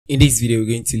In this video, we're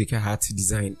going to look at how to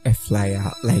design a flyer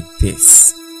like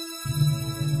this.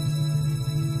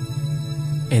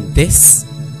 And this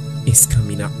is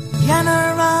coming up.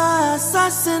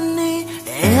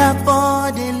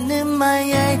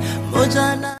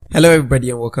 Hello everybody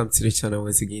and welcome to the channel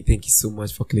once again. Thank you so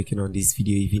much for clicking on this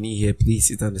video. If you're new here, please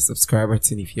hit on the subscribe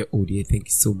button. If you're old here, thank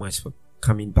you so much for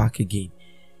coming back again.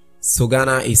 So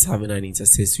Ghana is having an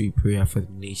intercessory prayer for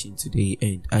the nation today,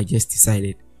 and I just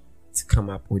decided to come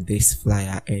up with this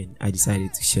flyer and I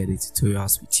decided to share the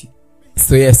tutorials with you.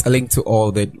 So yes, a link to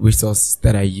all the resources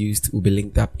that I used will be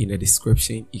linked up in the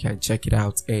description. You can check it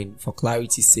out, and for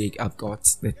clarity's sake, I've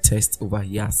got the text over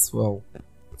here as well,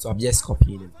 so I'm just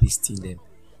copying and pasting them.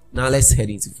 Now let's head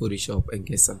into Photoshop and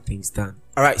get some things done.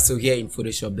 Alright, so here in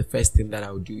Photoshop, the first thing that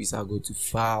I'll do is I'll go to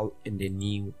File and then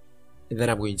New, and then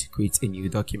I'm going to create a new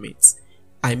document.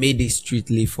 I made this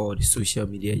strictly for the social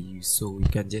media use, so you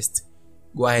can just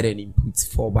go ahead and input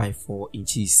 4x4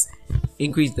 inches,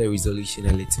 increase the resolution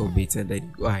a little bit, and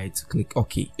then go ahead to click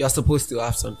OK. You're supposed to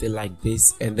have something like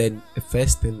this, and then the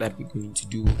first thing that we're going to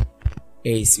do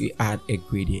is we add a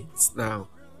gradient. Now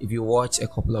if you watch a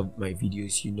couple of my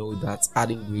videos, you know that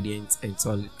adding gradients and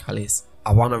solid colors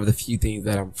are one of the few things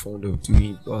that I'm fond of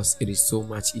doing, because it is so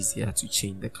much easier to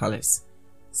change the colors.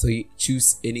 So you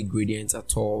choose any gradients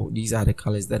at all. These are the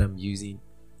colors that I'm using.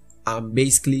 I'm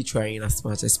basically trying as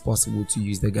much as possible to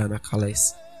use the Ghana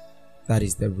colors, that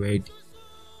is the red,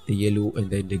 the yellow, and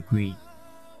then the green.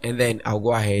 And then I'll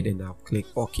go ahead and I'll click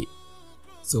OK.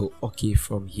 So OK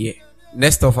from here.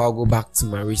 Next off, I'll go back to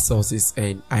my resources,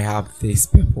 and I have this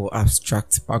purple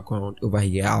abstract background over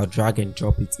here. I'll drag and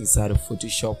drop it inside of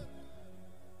Photoshop.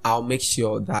 I'll make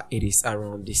sure that it is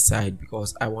around this side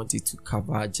because I want it to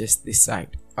cover just this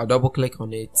side. I'll double click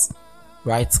on it,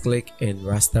 right click and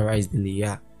rasterize the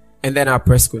layer, and then I'll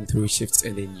press Ctrl Shift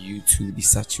and then U to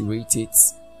desaturate it.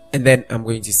 And then I'm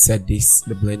going to set the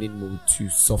blending mode to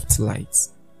soft light.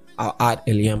 I'll add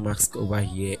a layer mask over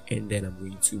here, and then I'm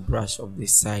going to brush off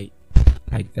this side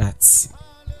like that,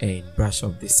 and brush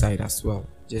off this side as well,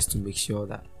 just to make sure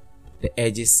that the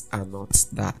edges are not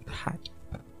that hard.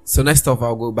 So next off,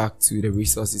 I'll go back to the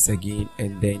resources again,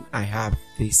 and then I have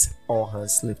this all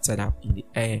hands lifted up in the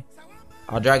air.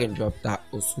 I'll drag and drop that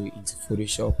also into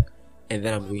Photoshop, and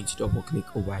then I'm going to double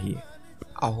click over here.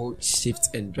 I'll hold Shift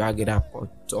and drag it up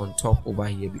on top over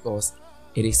here because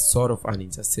it is sort of an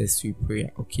intercessory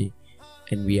prayer, okay,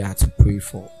 and we are to pray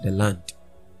for the land.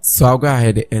 So I'll go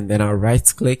ahead and then I'll right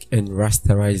click and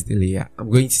rasterize the layer.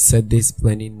 I'm going to set this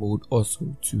blending mode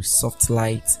also to soft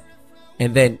light,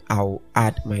 and then I'll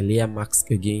add my layer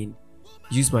mask again,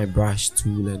 use my brush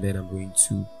tool, and then I'm going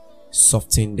to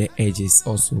soften the edges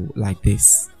also like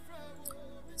this.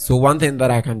 So one thing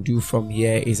that I can do from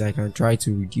here is I can try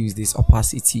to reduce this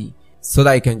opacity so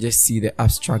that you can just see the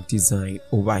abstract design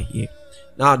over here.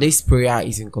 Now this prayer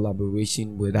is in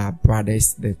collaboration with our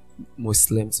brothers, the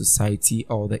Muslim society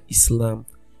or the Islam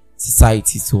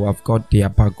society, so I've got their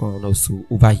background also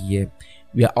over here.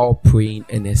 We are all praying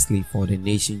earnestly for the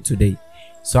nation today.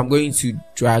 So I'm going to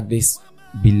drag this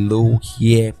below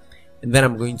here, and then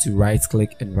I'm going to right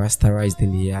click and rasterize the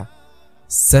layer,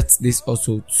 set this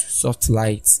also to soft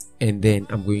light, and then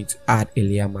I'm going to add a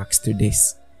layer mask to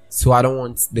this. So I don't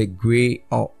want the gray,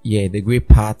 the gray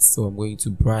part, so I'm going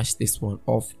to brush this one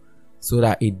off so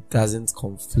that it doesn't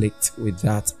conflict with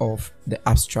that of the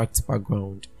abstract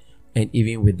background, and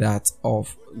even with that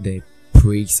of the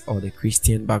praise or the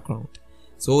Christian background.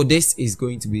 So this is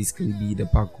going to basically be the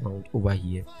background over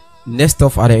here. Next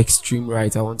off, at the extreme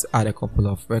right, I want to add a couple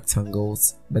of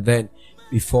rectangles, but then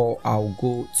before I'll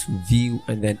go to view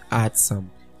and then add some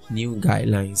new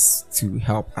guidelines to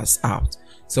help us out.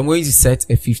 So I'm going to set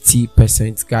a 50%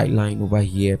 guideline over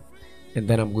here, and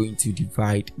then I'm going to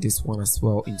divide this one as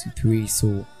well into 3.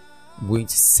 So I'm going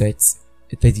to set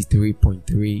a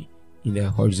 33.3 in the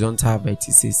horizontal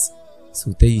vertices,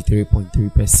 so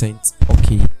 33.3%,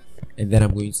 okay, and then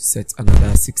I'm going to set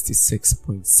another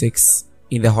 66.6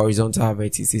 in the horizontal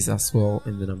vertices as well,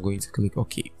 and then I'm going to click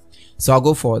OK. So I'll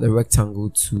go for the rectangle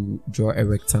to draw a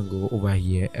rectangle over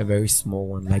here, a very small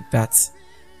one like that,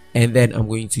 and then I'm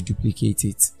going to duplicate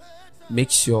it.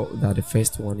 Make sure that the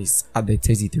first one is at the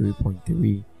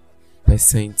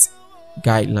 33.3%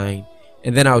 guideline,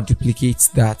 and then I'll duplicate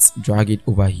that, drag it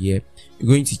over here. We're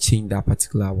going to change that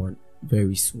particular one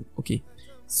very soon, okay?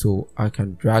 So I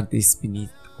can drag this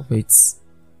beneath of it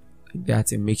like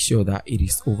that and make sure that it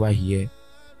is over here,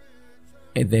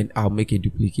 and then I'll make a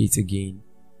duplicate again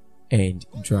and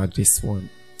drag this one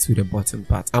to the bottom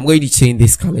part. I'm going to change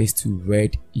these colors to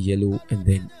red, yellow, and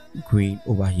then green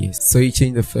over here. So you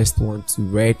change the first one to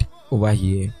red over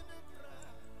here,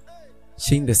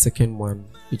 change the second one,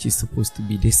 which is supposed to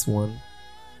be this one,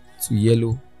 to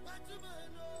yellow,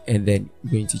 and then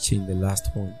we're going to change the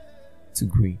last one to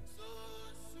green.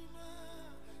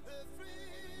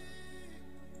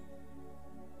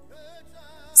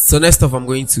 So next off, I'm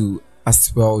going to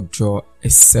as well draw a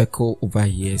circle over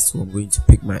here. So I'm going to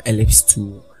pick my ellipse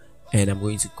tool and I'm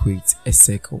going to create a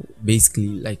circle. Basically,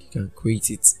 like, you can create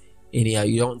it anyhow.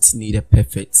 You don't need a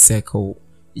perfect circle,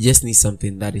 you just need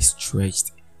something that is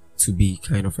stretched to be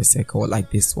kind of a circle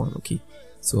like this one. Okay,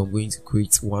 so I'm going to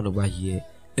create one over here,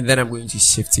 and then I'm going to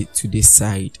shift it to this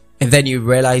side, and then you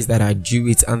realize that I drew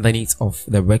it underneath of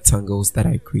the rectangles that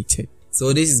I created.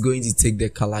 So this is going to take the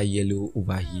color yellow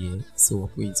over here. So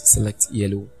I'm going to select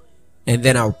yellow, and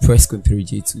then I'll press Ctrl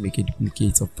J to make a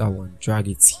duplicate of that one, drag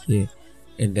it here,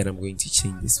 and then I'm going to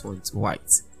change this one to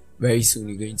white. Very soon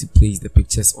you're going to place the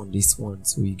pictures on this one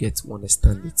so you get to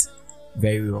understand it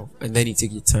very well, and then you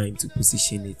take your time to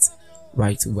position it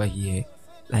right over here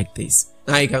like this.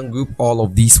 Now you can group all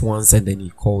of these ones and then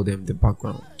you call them the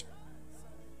background.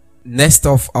 Next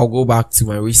off, I'll go back to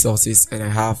my resources and I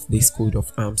have this coat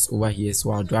of arms over here, so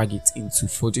I'll drag it into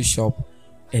Photoshop,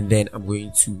 and then I'm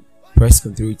going to press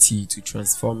Ctrl T to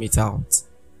transform it out.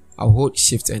 I'll hold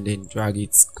shift and then drag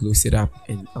it, close it up,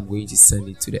 and I'm going to send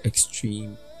it to the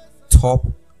extreme top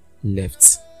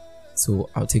left. So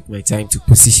I'll take my time to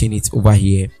position it over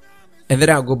here, and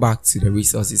then I'll go back to the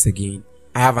resources again.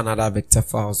 I have another vector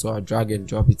file, so I'll drag and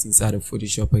drop it inside of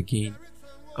Photoshop again.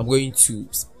 I'm going to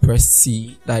press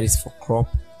C, that is for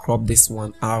crop this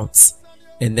one out,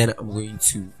 and then I'm going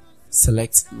to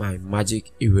select my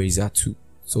magic eraser tool.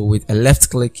 So with a left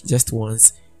click just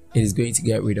once, it is going to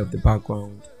get rid of the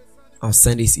background. I'll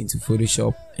send this into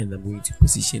Photoshop and I'm going to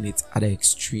position it at the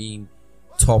extreme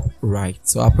top right.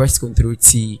 So I'll press Ctrl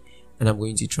T and I'm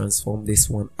going to transform this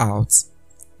one out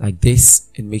like this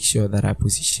and make sure that I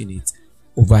position it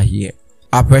over here.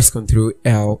 I'll press Ctrl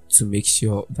L to make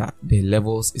sure that the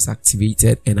levels is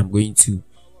activated, and I'm going to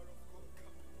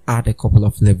add a couple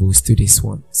of levels to this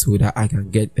one so that I can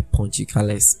get the punchy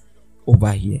colors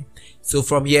over here. So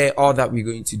from here, all that we're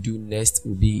going to do next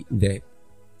will be the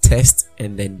text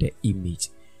and then the image.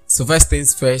 So first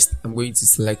things first, I'm going to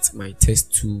select my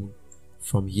text tool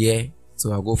from here.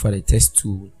 So I'll go for the text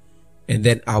tool, and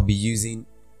then I'll be using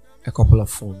a couple of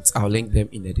fonts. I'll link them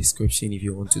in the description if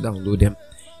you want to download them.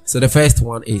 So the first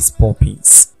one is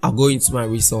Poppins. I'll go into my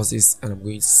resources and I'm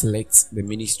going to select the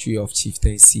Ministry of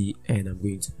Chieftaincy and I'm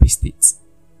going to paste it.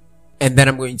 And then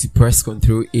I'm going to press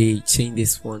Ctrl A, change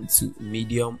this one to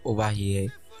medium over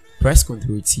here, press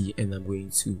Ctrl T, and I'm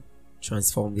going to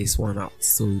transform this one out.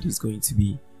 So it is going to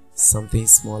be something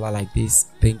smaller like this.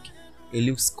 I think it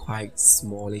looks quite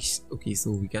smallish. Okay,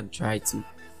 so we can try to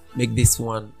make this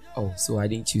one. Oh, so I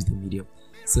didn't choose the medium.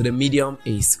 So the medium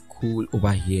is cool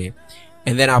over here.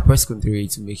 And then I'll press Ctrl A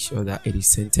to make sure that it is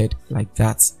centered like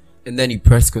that. And then you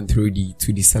press Ctrl D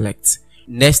to deselect.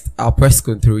 Next, I'll press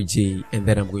Ctrl J and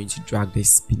then I'm going to drag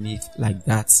this beneath like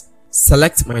that.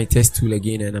 Select my text tool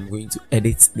again and I'm going to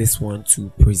edit this one to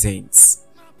presents.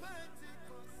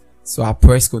 So I'll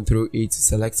press Ctrl A to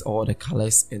select all the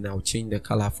colors and I'll change the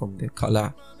color from the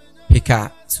color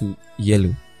picker to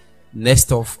yellow.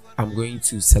 Next off, I'm going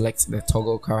to select the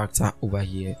toggle character over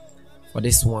here for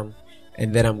this one,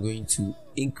 and then I'm going to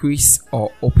increase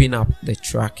or open up the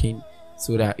tracking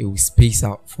so that it will space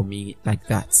out for me like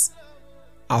that.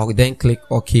 I'll then click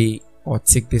OK or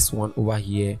take this one over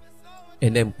here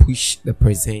and then push the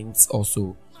presents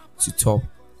also to top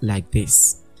like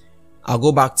this. I'll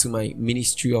go back to my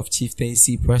Ministry of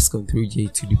Chieftaincy, press Ctrl J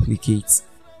to duplicate,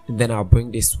 and then I'll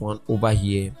bring this one over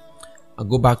here. I'll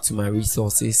go back to my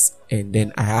resources and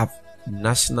then I have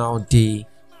National Day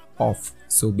Off.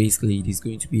 So basically it is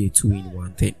going to be a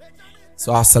 2-in-1 thing.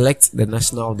 So I'll select the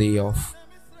National Day Off,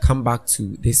 come back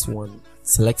to this one,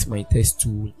 select my text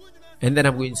tool, and then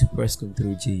I'm going to press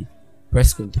Ctrl J,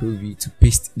 press Ctrl V to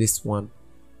paste this one.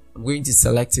 I'm going to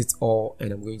select it all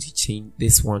and I'm going to change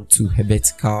this one to a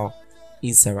vertical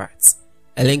insert.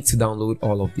 A link to download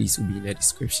all of these will be in the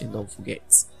description, don't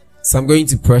forget. So I'm going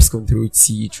to press Ctrl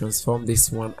T, transform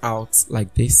this one out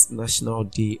like this, National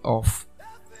Day Off,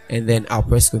 and then I'll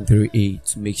press Ctrl A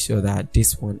to make sure that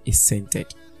this one is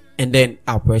centered, and then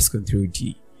I'll press Ctrl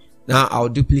D. Now I'll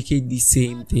duplicate the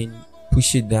same thing,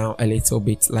 push it down a little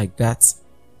bit like that,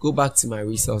 go back to my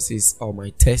resources or my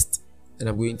text, and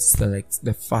I'm going to select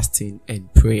the fasting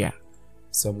and prayer.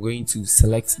 So I'm going to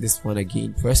select this one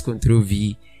again, press Ctrl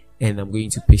V, and I'm going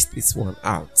to paste this one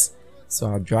out. So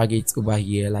I'll drag it over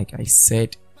here like I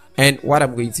said, and what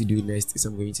I'm going to do next is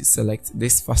I'm going to select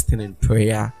this fasting and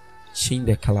prayer, change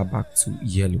the color back to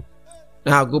yellow.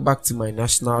 Now I'll go back to my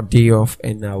national day off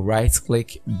and now right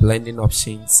click blending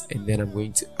options, and then I'm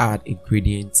going to add a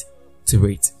gradient to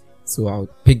it. So I'll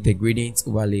pick the gradient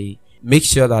overlay, make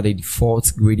sure that the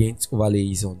default gradient overlay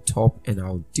is on top, and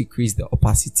I'll decrease the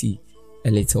opacity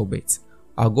a little bit.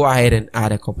 I'll go ahead and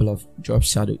add a couple of drop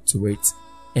shadow to it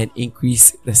and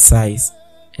increase the size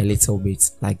a little bit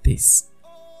like this,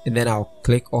 and then I'll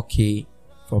click OK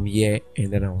from here,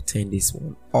 and then I'll turn this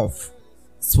one off.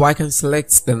 So I can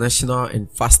select the national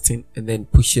and fasting and then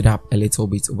push it up a little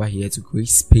bit over here to create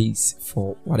space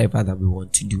for whatever that we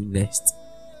want to do next.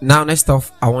 Now next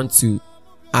off, I want to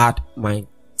add my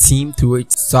theme to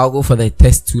it, so I'll go for the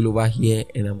text tool over here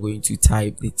and I'm going to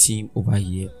type the theme over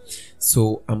here.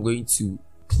 So I'm going to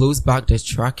close back the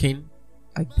tracking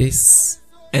like this,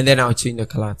 and then I'll change the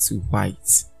color to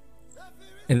white,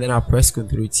 and then I'll press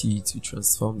Ctrl T to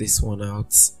transform this one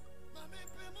out.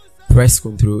 Press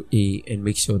Ctrl A and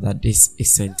make sure that this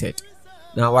is centered.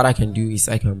 Now what I can do is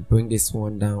I can bring this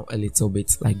one down a little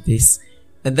bit like this,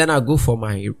 and then I'll go for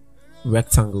my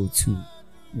rectangle tool.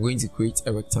 I'm going to create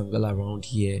a rectangle around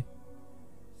here,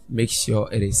 make sure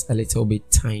it is a little bit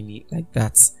tiny like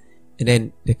that, and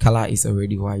then the color is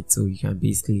already white, so you can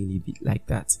basically leave it like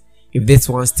that. If this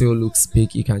one still looks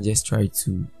big, you can just try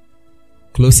to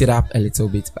close it up a little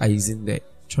bit by using the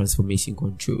transformation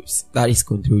controls, that is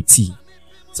Ctrl T.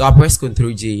 So I'll press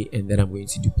Ctrl J, and then I'm going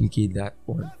to duplicate that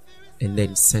one and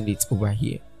then send it over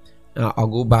here. Now I'll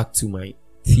go back to my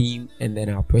theme, and then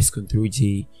I'll press Ctrl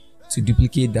J to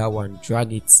duplicate that one,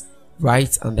 drag it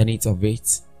right underneath of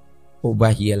it over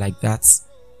here like that,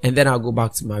 and then I'll go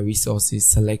back to my resources,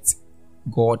 select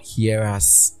God here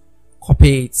as,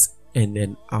 copy it, and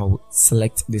then I'll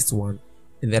select this one,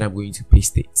 and then I'm going to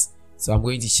paste it. So I'm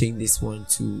going to change this one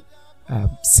to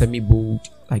semi bold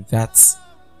like that,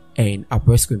 and I'll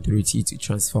press Ctrl T to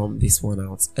transform this one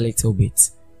out a little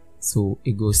bit so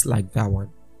it goes like that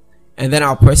one. And then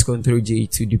I'll press Ctrl J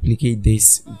to duplicate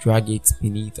this, drag it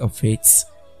beneath of it.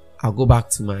 I'll go back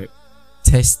to my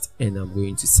text and I'm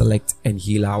going to select and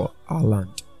heal our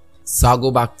land. So I'll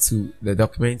go back to the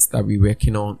document that we're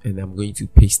working on and I'm going to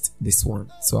paste this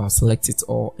one. So I'll select it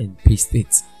all and paste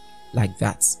it like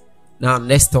that. Now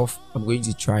next off, I'm going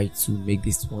to try to make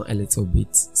this one a little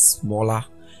bit smaller.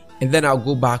 And then I'll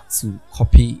go back to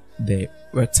copy the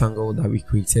rectangle that we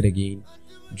created again,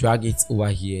 drag it over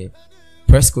here,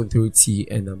 press Ctrl T,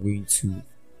 and I'm going to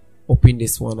open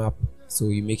this one up so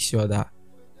you make sure that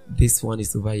this one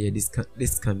is over here.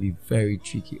 This can be very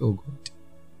tricky. Oh god.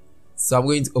 So I'm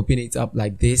going to open it up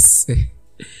like this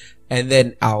and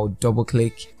then I'll double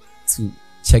click to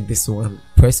check this one,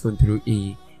 press Ctrl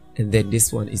A, and then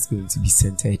this one is going to be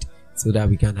centered so that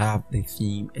we can have the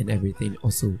theme and everything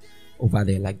also over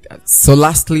there like that. So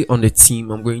lastly, on the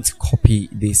theme, I'm going to copy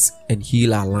this and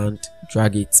heal our land,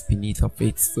 drag it beneath of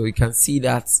it, so you can see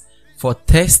that for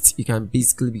text you can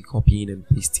basically be copying and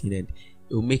pasting, and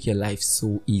it will make your life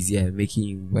so easier, making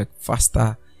you work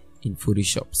faster in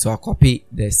Photoshop. So I'll copy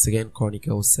the 2nd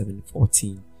Chronicles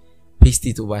 7:14, paste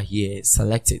it over here,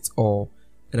 select it all,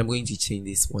 and I'm going to change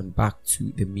this one back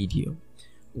to the medium.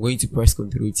 I'm going to press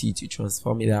Ctrl T to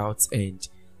transform it out, and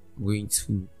I'm going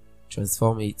to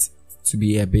transform it to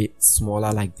be a bit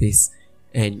smaller like this,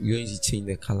 and you're going to change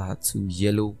the color to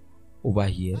yellow over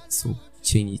here. So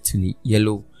change it to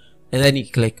yellow, and then you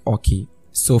click OK.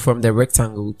 So from the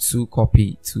rectangle to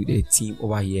copy to the theme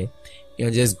over here, you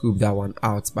can just group that one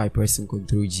out by pressing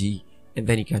Ctrl G, and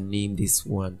then you can name this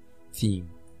one theme.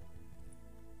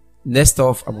 Next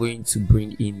off, I'm going to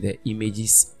bring in the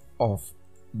images of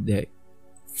the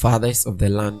fathers of the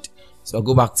land. So I'll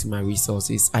go back to my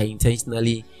resources. I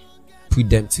intentionally put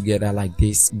them together like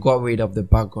this, got rid of the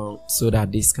background so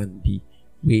that this can be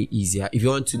way easier. If you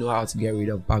want to know how to get rid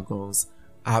of backgrounds,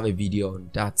 I have a video on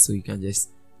that, so you can just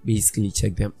basically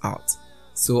check them out.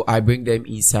 So I bring them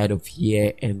inside of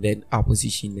here, and then I'll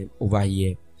position them over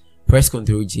here, press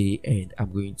Ctrl J, and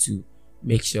I'm going to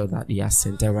make sure that they are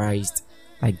centerized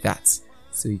like that,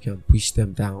 so you can push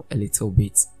them down a little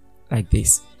bit like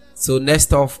this. So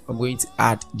next off, I'm going to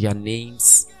add their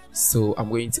names. So I'm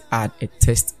going to add a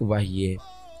text over here,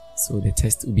 so the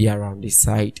text will be around this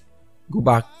side. Go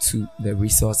back to the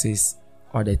resources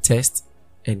or the text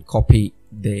and copy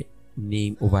the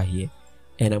name over here,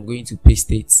 and I'm going to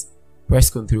paste it,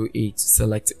 press Ctrl A to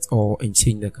select it all and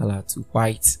change the color to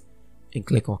white and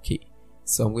click OK.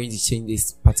 So I'm going to change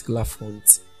this particular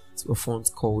font to a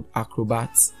font called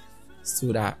Acrobat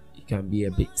so that it can be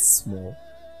a bit small.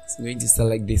 So I'm going to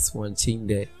select this one, change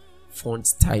the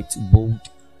font type to bold,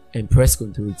 and press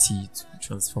Ctrl T to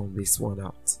transform this one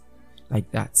out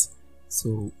like that.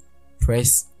 So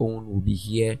press on will be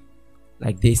here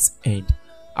like this, and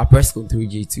I'll press Ctrl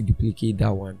J to duplicate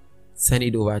that one, send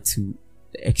it over to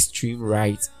the extreme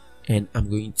right, and I'm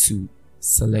going to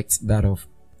select that of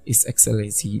His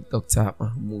Excellency Dr.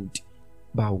 Mahmoud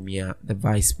Bawumia, the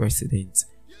Vice President,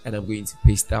 and I'm going to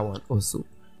paste that one also.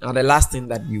 Now the last thing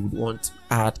that we would want to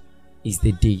add is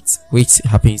the date, which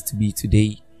happens to be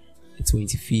today, the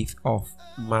 25th of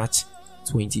March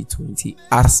 2020,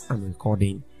 as I'm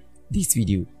recording this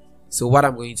video. So what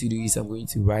I'm going to do is I'm going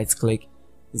to right click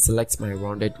and select my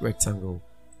rounded rectangle,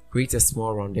 create a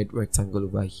small rounded rectangle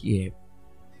over here,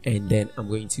 and then I'm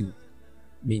going to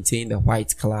maintain the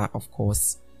white color, of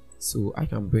course, so I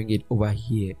can bring it over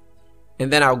here,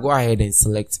 and then I'll go ahead and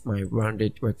select my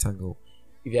rounded rectangle.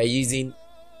 If you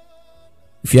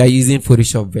are using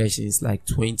Photoshop versions like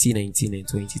 2019 and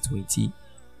 2020,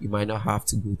 you might not have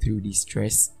to go through this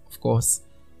stress, of course.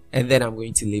 And then I'm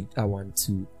going to leave that one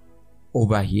to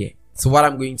over here. So what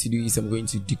I'm going to do is I'm going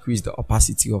to decrease the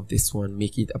opacity of this one,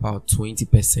 make it about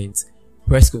 20%,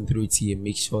 press Ctrl T and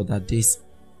make sure that this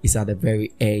is at the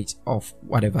very edge of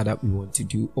whatever that we want to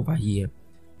do over here.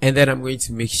 And then I'm going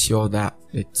to make sure that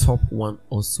the top one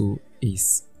also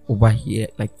is over here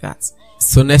like that.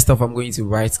 So next off, I'm going to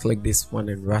right click this one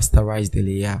and rasterize the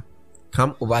layer,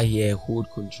 come over here, hold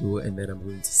Ctrl, and then I'm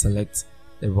going to select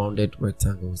the rounded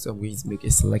rectangle. So I'm going to make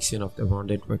a selection of the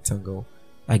rounded rectangle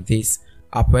like this.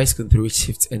 I'll press Ctrl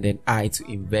Shift and then I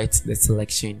to invert the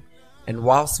selection, and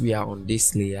whilst we are on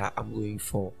this layer, I'm going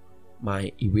for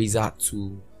my eraser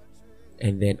tool,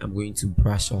 and then I'm going to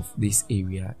brush off this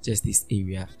area, just this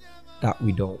area that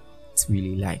we don't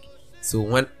really like. So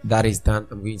when that is done,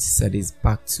 I'm going to set this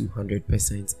back to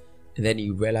 100%, and then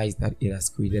you realize that it has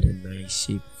created a nice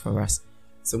shape for us.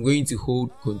 So I'm going to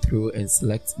hold Ctrl and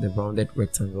select the rounded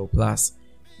rectangle plus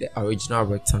the original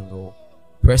rectangle,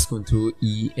 press Ctrl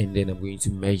E, and then I'm going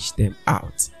to merge them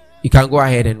out. You can go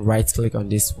ahead and right click on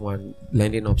this one,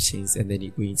 blending options, and then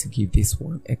you're going to give this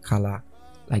one a color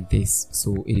like this.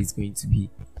 So it is going to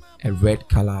be a red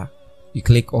color. You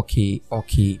click OK,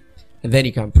 and then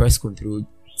you can press Ctrl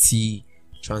T,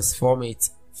 transform it,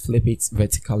 flip it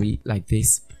vertically like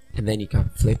this, and then you can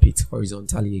flip it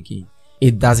horizontally again.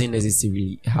 It doesn't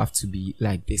necessarily have to be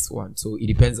like this one, so it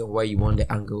depends on where you want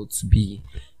the angle to be.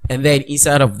 And then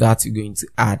inside of that, you're going to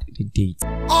add the date.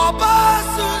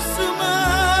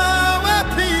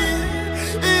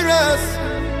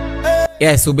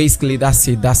 Yeah, so basically that's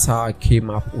it. That's how I came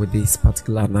up with this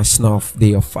particular National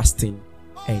Day of Fasting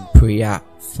and Prayer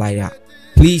flyer.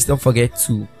 Please don't forget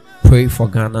to pray for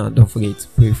Ghana, don't forget to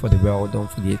pray for the world,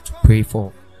 don't forget to pray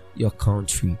for your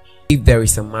country. If there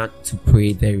is a man to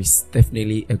pray, there is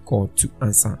definitely a God to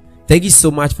answer. Thank you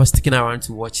so much for sticking around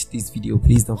to watch this video.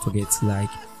 Please don't forget to like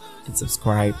and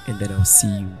subscribe, and then I'll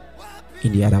see you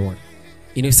in the other one.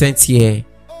 Innocent here,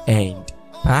 and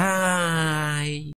bye.